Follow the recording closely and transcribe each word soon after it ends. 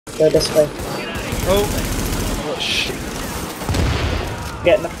Go this way. Oh, what shit.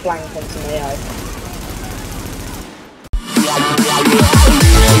 Getting a flank on some AI.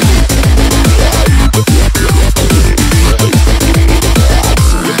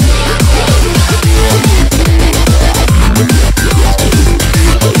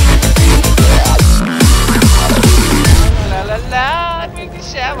 La la la, with the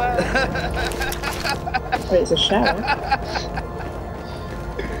shower. Wait, it's a shower?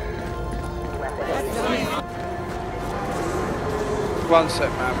 One sec,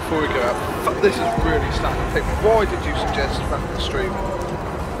 man, before we go out. Fuck, this is really starting to pick me. Why did you suggest back the stream?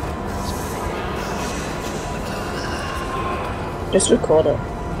 Just record it.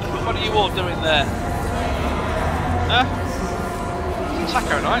 What are you all doing there? Huh? It's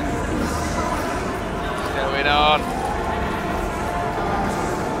taco night. What's going on?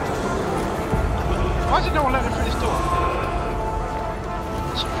 Why is no one letting him through this door?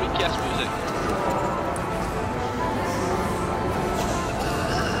 Some freaky ass music.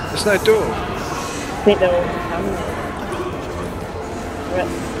 There's no door. I think they're all contaminated.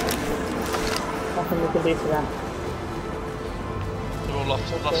 Nothing we can do for that. They're all lost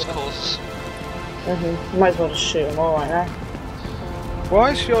causes. Might as well just shoot them all right now.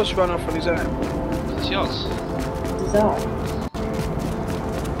 Why is yours run off on his own? It's yours. Bizarre.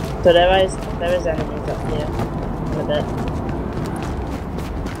 So there is enemies up here in a bit.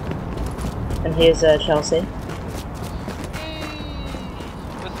 And here's Chelsea.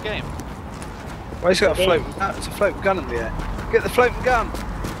 Where's the game? Why he's got a floating gun? It's a floating gun in the air. Get the floating gun!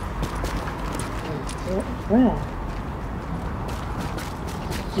 Where?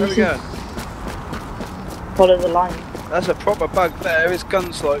 Where we go? Follow the line. That's a proper bug there. His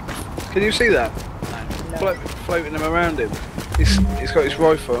gun's like. Can you see that? No. Floating him around him. He's got his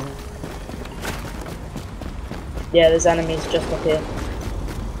rifle. Yeah, there's enemies just up here.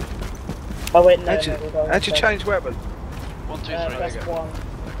 Oh wait, no. How'd you change weapon? 1, 2, 3. Press 1,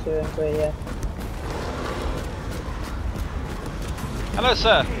 2 and 3, yeah. Hello,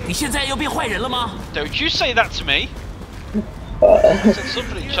 sir. 你现在又变坏人了吗？ Don't you say that to me. I said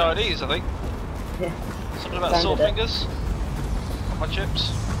something in Chinese, I think. Yeah. Something about sore fingers. On my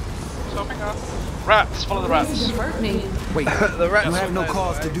chips. Sore finger. Rats, follow the rats. Wait, The rats you have no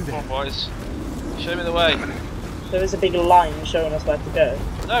cause to do Come on, that. boys. Show me the way. There is a big line showing us where to go.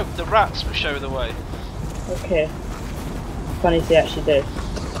 No, the rats will show me the way. Okay. Funny if they actually do.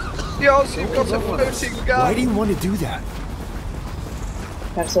 Yes, you've got a floating gun! Why do you want to do that?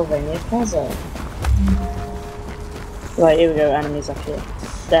 Pennsylvania Plaza. Right, here we go, enemies up here.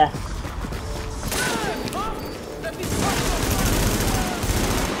 There.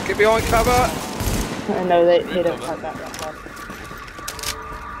 Get behind cover! I know they don't fight back that hard.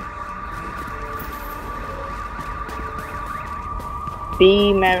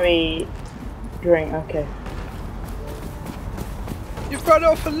 Be merry, drink, okay. You've run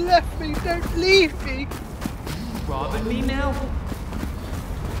off and left me! Don't leave me! Robbing me now?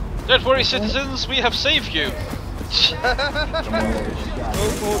 Don't worry, citizens, we have saved you.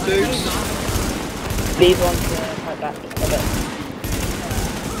 Oh, more dudes. These ones fight back a bit.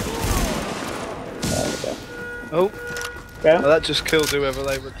 There we go. Oh. Go. Well, that just killed whoever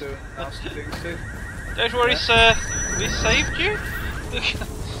they were doing nasty things to. Don't worry, sir, we saved you.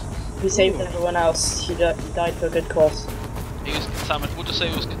 He saved everyone else. He died for a good cause. He was contaminated. We'll just say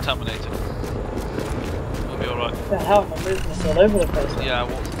he was contaminated. We'll be alright. What the hell, my movement's all over the place. Man. Yeah, I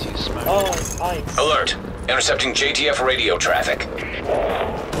walked into smoke. Oh, it's ice. Alert! Intercepting JTF radio traffic.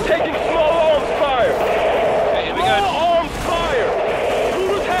 Taking small arms fire! Okay, here we Small go. arms fire!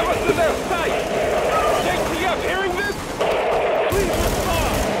 Hooters have us in their sights! JTF hearing this? Please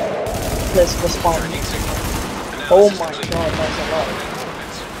respond! Let's respond. Oh my god, that's a lot.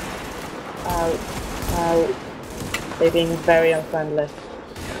 Ow. Ow. They're being very unfriendly.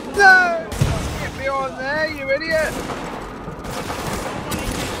 No! Get behind there, you idiot!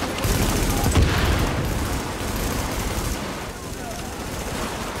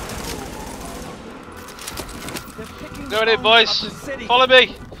 Go in, boys. Follow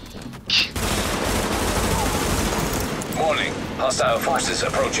me. Warning. Hostile forces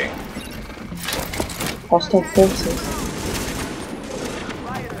approaching. Hostile forces.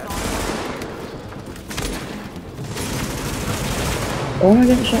 Oh, am I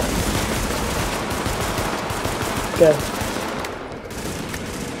getting shot? Go.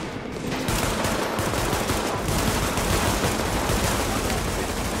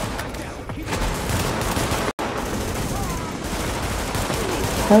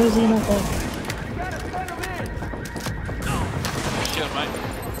 How is he not there? Shield, mate.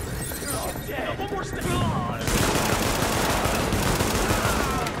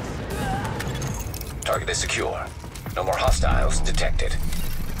 Target is secure. No more hostiles detected.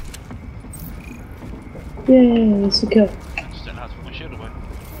 Yay, secure. Just don't know how to put my shield away.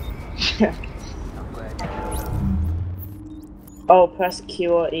 Oh, press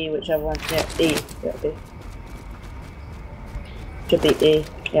Q or E, whichever one. Yeah, E. Yeah, B. Should be E.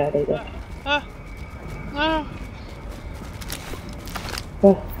 Yeah, there you go. No.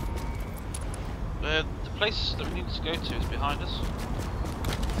 Oh. The place that we need to go to is behind us.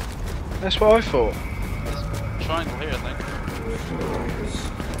 That's what I thought. There's a triangle here, I think.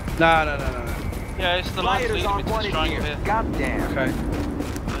 No. Yeah, it's the line leading me to this triangle here. Goddamn. Okay.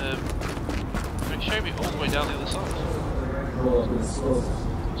 It showed me all the way down the other side.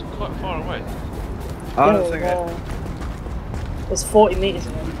 It's quite far away. I don't think it. It's 40 meters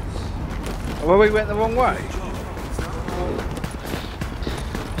in it. Well, we went the wrong way.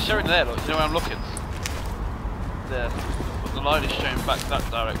 It's showing there, look, you know where I'm looking? There. But the line is showing back that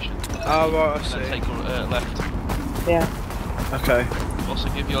direction. Oh, right, I And see. then take a left. Yeah. Okay. Also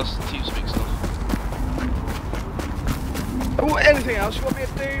give you us team speak stuff. Oh, anything else you want me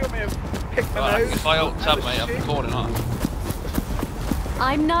to do? You want me to pick my Right, nose? if I alt tab, mate, I'm recording, aren't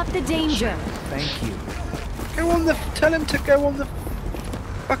I? I'm not the danger. Thank you. Go on the. Tell him to go on the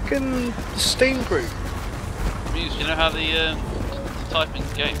fucking Steam group. Muse, you know how the type in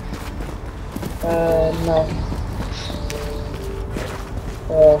game? No.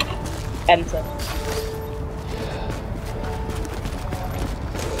 Enter.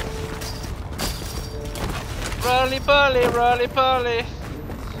 Roly poly.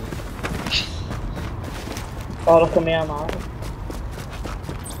 Oh, look at me, I'm out.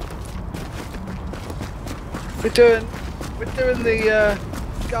 We're doing the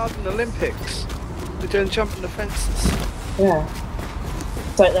Garden Olympics. We're doing jumping the fences. Yeah.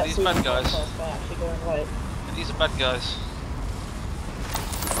 It's like that These season bad guys. podcast, but actually going right. These are bad guys.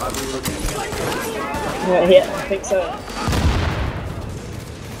 Yeah, I think so.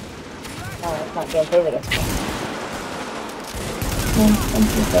 Oh, I can't jump over this one. Thank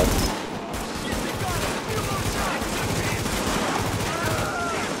you, folks.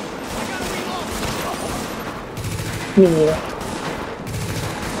 Me neither.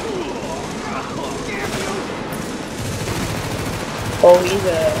 Oh, he's a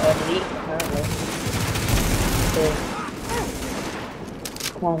elite, apparently. So.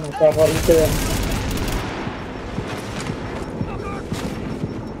 Oh my god, what are you doing?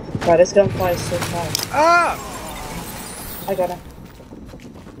 Right, this gunfire is so fast. Ah! I got him.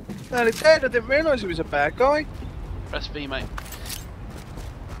 Nearly dead. I didn't realise he was a bad guy. Press B, mate.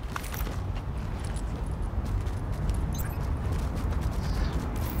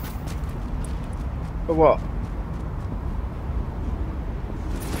 For what?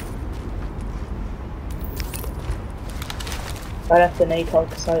 I left an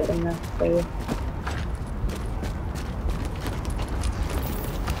ACOG site in there for you.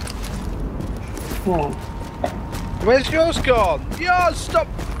 Oh. Where's yours gone? Yours! Stop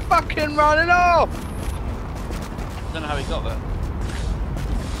fucking running off! I don't know how he got there.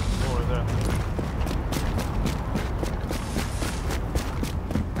 Or there.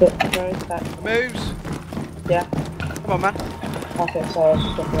 Where is that? Moves. Yeah. Come on, man. Okay, sorry, I was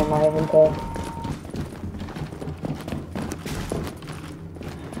just looking at my inventory.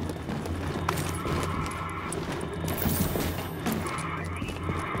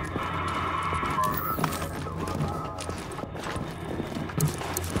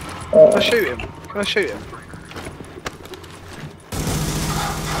 Can I shoot him? Can I shoot him?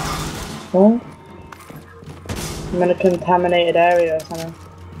 What? I'm in a contaminated area or something.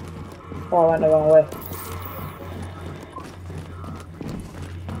 Oh, I went the wrong way.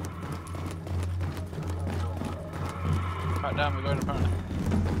 Right down, we're going apparently.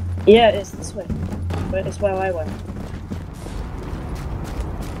 Yeah, it's this way. It's where I went.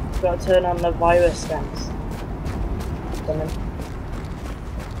 Gotta turn on the virus scans. Something.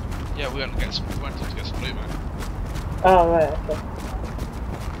 Yeah, we went to get some blue, mate. Oh, right, okay.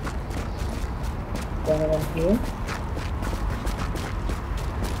 Going on here.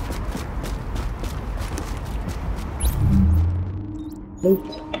 Loot.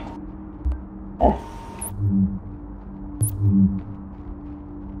 F.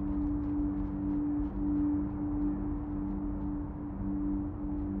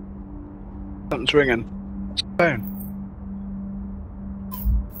 Something's ringing. It's a phone.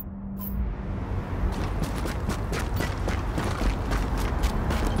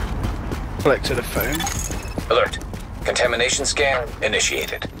 Collected a phone. Alert. Contamination scan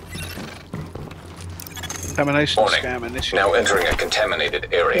initiated. Contamination Warning. scam initiated. Now entering a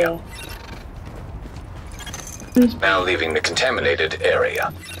contaminated area. Yeah. Now leaving the contaminated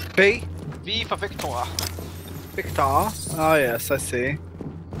area. B. V for Victor. Victor? Oh yes, I see.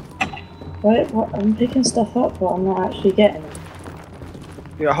 Wait, what? I'm picking stuff up, but I'm not actually getting it.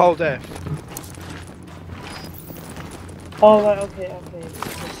 Yeah, hold F. Oh, right, okay.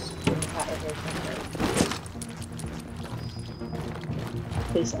 Just compatible.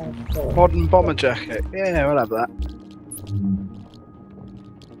 Please enter. Modern bomber jacket. Yeah, we'll have that.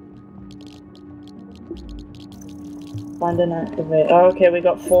 Find and activate. Oh, okay, we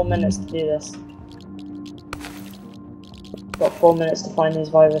got 4 minutes to do this. Got 4 minutes to find these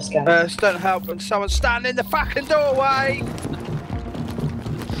virus scans. Don't help when someone's standing in the fucking doorway!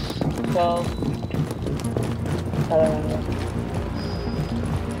 12. I don't know.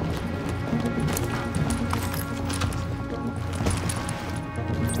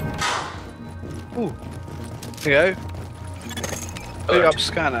 Ooh. Here you go. Big up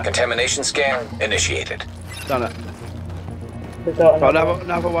scanner. Contamination scan initiated. Done it. We got Got another.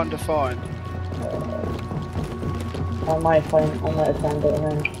 another one to find. I might have found it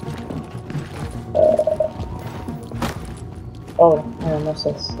around. Oh, hang on, what's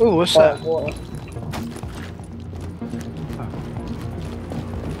this? Ooh, what's that? Water.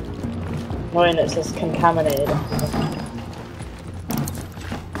 Knowing it says contaminated.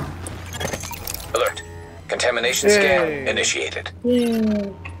 Alert. Contamination Yay. scan initiated. Yeah.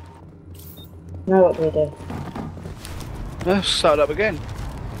 Now what do we do? Let's start up again.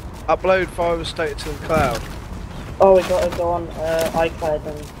 Upload virus data to the cloud. Oh, we gotta go on iCloud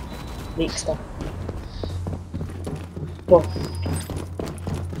and leak stuff. Cool.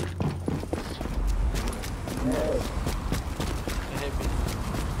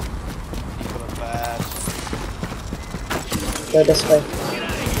 People are bad. Go this way.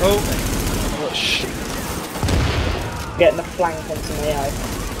 Oh! What shit? Getting the flank into my eye.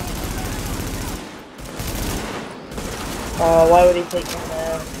 Oh, why would he take me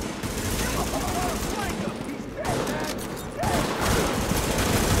there?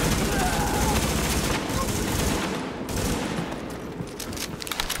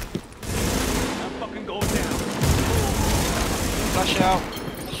 I'm fucking going down. Flash out.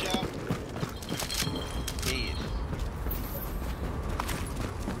 Flash out. Indeed.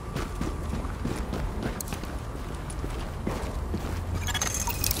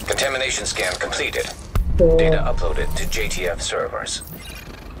 Contamination scan completed. Cool. Data uploaded to JTF servers.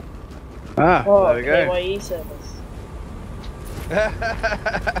 Ah, Oh, there we go. KYE service.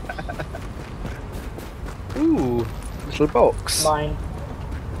 Ooh, little box. Mine.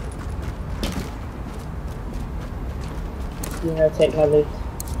 You know, take my loot.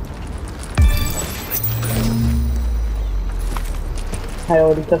 I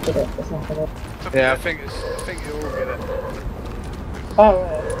already took it. It's not gonna. Yeah, I think you all get it. Oh,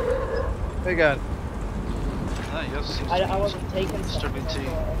 right. There you go. No, yours seems I to be wasn't taking stuff. struggling to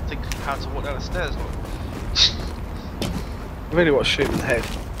think how to walk down the stairs. Look. I really want to shoot in the head.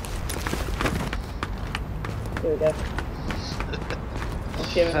 Here we go. I'm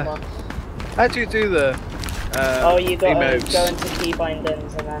shooting them on. How do you do the Oh, you gotta emotes? go into key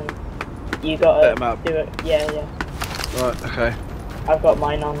bindings and then you Set 'em gotta up. do it. Yeah. Right, okay. I've got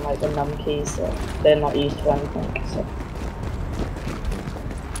mine on like the num keys, so they're not used for anything. So.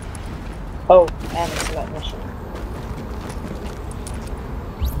 Oh, and select mission.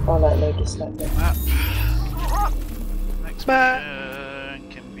 Oh, like load select it. Map. Next Map. mission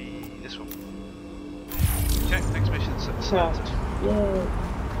can be this one. Okay, next mission selected. Yay.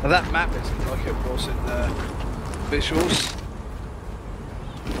 Now that map isn't like it was in the visuals.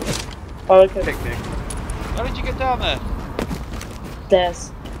 Oh, okay. Picnic. How did you get down there?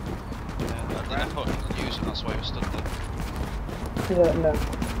 There's. Yeah, I thought you could use it, that's why you stood there. No.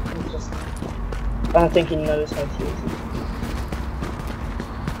 I don't think he knows how to use it.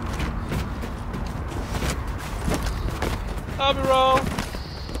 Army roll!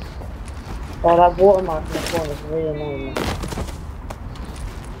 Oh, that watermark in the corner is really annoying.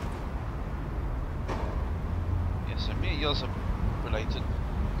 Yeah, so me and yours are related.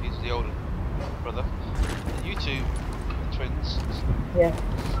 He's the older brother. And you two are twins. Yeah.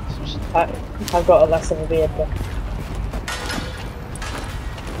 I've got a less of a beard, but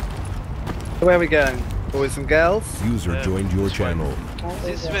Where are we going, boys and girls? User joined your channel.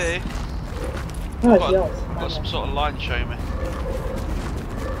 Is this me? no, it's Got, yours. got some sort of line showing me.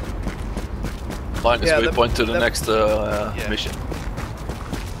 Line is Yeah, waypoint to the next Yeah. mission.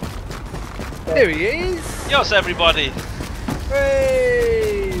 Here he is! Yes, everybody!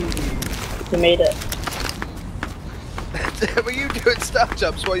 Hey! You made it. Were you doing stuff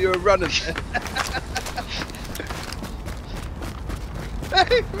jumps while you were running there?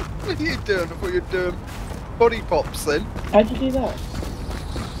 Hey, what are you doing? I thought you were doing body pops then. How'd you do that?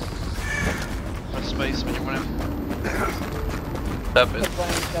 space when you're running. Tap it. Keep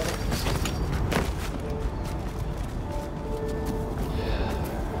running together.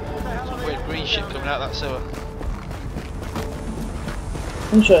 Some weird green shit coming out of that sewer.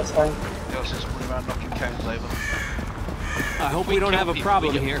 I'm sure it's fine. They also just running around knocking cones over. I hope we don't have a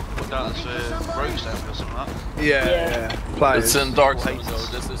problem here. Put down as roads down or something like that. Yeah. Players. It's in dark zone though.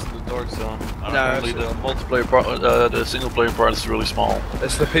 This isn't the dark zone. No, Apparently the multiplayer part, the single player part is really small.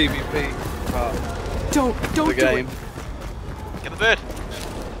 It's the PvP part Don't of the do game. it. Get the bird.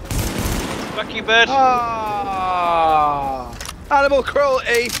 Back you bird. Ah, animal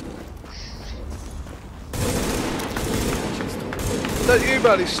cruelty. Don't you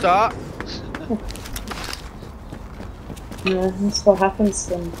buddy start. Yeah, that's what happens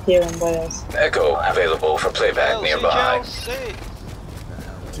here in Wales. Echo available for playback Chelsea, nearby. Chelsea.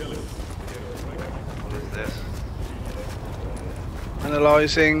 What is this?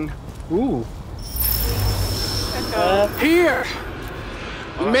 Analysing. Ooh. Here.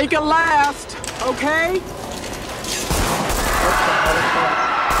 Make it last, okay?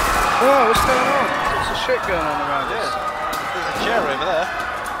 Oh, what's going on? Lots of shit going on around us. There's a chair over there.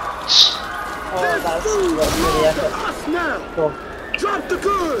 Oh, that's really epic. Cool. Drop the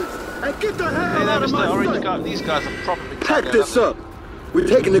goods and get the Hey hell there, out of Mr. my Orange sight. guy. These guys are properly Pack this up. We're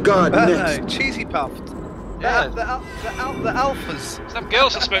taking the guard No, next. cheesy puffed. Yeah. The alphas. Some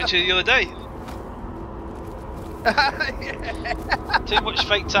girls I spoke to the other day. Too much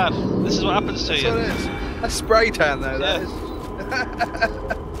fake tan. This is what happens to That's what you. it is. That's spray tan though, that Yeah. is.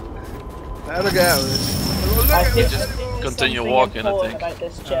 How to get out of this? Oh, look I at think this. there's Continue something walking, I important think. about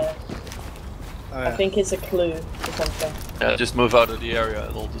this chair. Oh, I yeah. think it's a clue to something. Yeah, just move out of the area,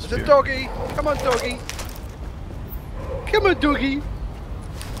 it'll There's a disappear. doggy. Come on, doggy. Come on, doggy.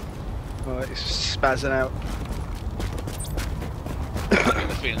 Oh, it's spazzing out. I have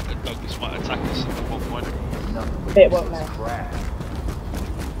a feeling that dogs might attack us at one point. It won't now.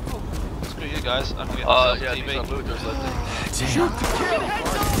 Screw you guys. I'm gonna get Yeah, myself these TV. are looters, I think.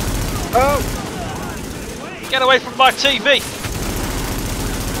 Oh, Get away from my TV!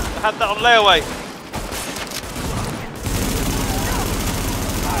 I had that on layaway.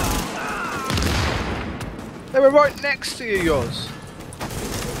 they were right next to you, yours.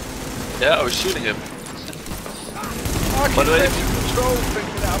 Yeah, I was shooting him. I keep By the way, taking control,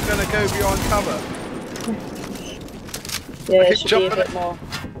 thinking that I'm going to go beyond cover. Yeah, I it keep should be a jumping bit more.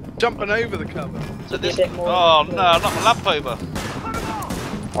 Jumping over the cover. So Be a this. bit more. Oh no, not my lamp over.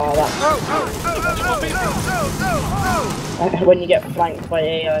 Oh, that's when you get flanked by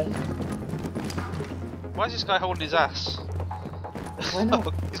AI. Why is this guy holding his ass? Why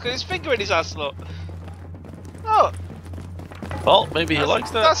not? He's got his finger in his ass, look. Oh, Well, maybe he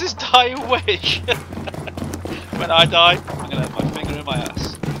likes that. that's his dying wish. When I die, I'm gonna have my finger in my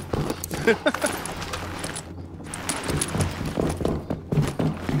ass.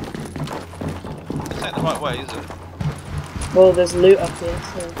 This ain't the right way, is it? Well, there's loot up here,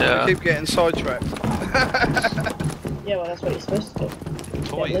 so. Yeah. Keep getting sidetracked. Yeah, well, that's what you're supposed to do.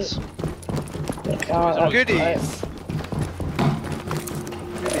 Toys. Goodies.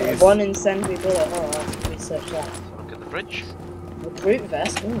 One incendiary bullet. Oh, I'll have to research that. Look at the bridge. Recruit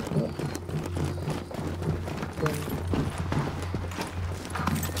vest. Ooh, cool.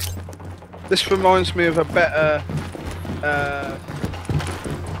 This reminds me of a better,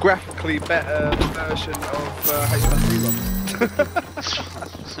 graphically better version of H1Z1.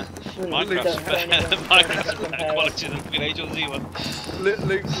 Minecraft's better. Minecraft's better quality than fucking H1Z1. Loot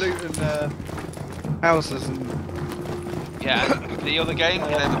and houses and Yeah, and the other game,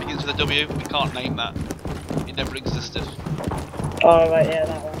 that begins with a W, we can't name that. It never existed. Oh, right, yeah,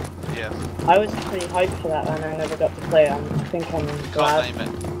 that one. Yeah, I was pretty hyped for that one. I never got to play it. I think I'm glad. can't name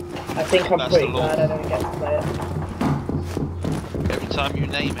it. I think I'm That's pretty the law. glad I don't get to play it. Every time you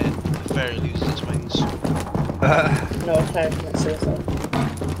name it, the fairy loses its wings. No, it's fair to suicide. I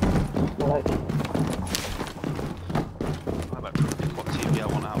like it. I better pick what TV I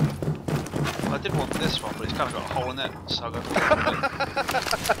want out. I did want this one, but it's kind of got a hole in it, so I'll go for it.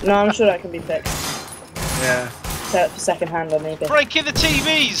 No, I'm sure that can be fixed. yeah. Sell it for second hand on eBay. Breaking the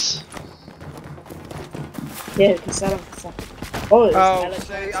TVs! Yeah, you can sell them for second. Oh, it's Oh, electronics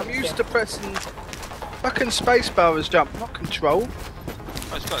see, I'm and used stuff. to pressing fucking spacebar as jump, not control.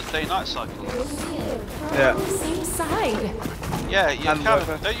 Oh, it's got a day-night cycle. Yeah. Same side. Yeah, you And can.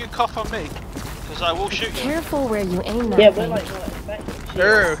 weather. Don't you cough on me, because I will shoot you. Careful where you aim that Yeah, we're thing. like not expecting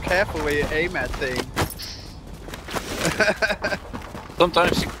Oh, careful where you aim at thing.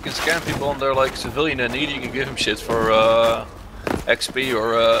 Sometimes you can scan people on their like civilian and need, you can give them shit for XP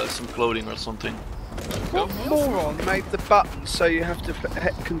or some clothing or something. What moron made the button so you have to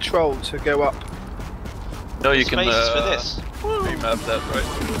hit control to go up No, you can Spaces for this. remap that, right?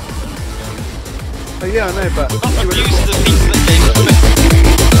 Oh yeah, I know, but Not abuse the people that gave us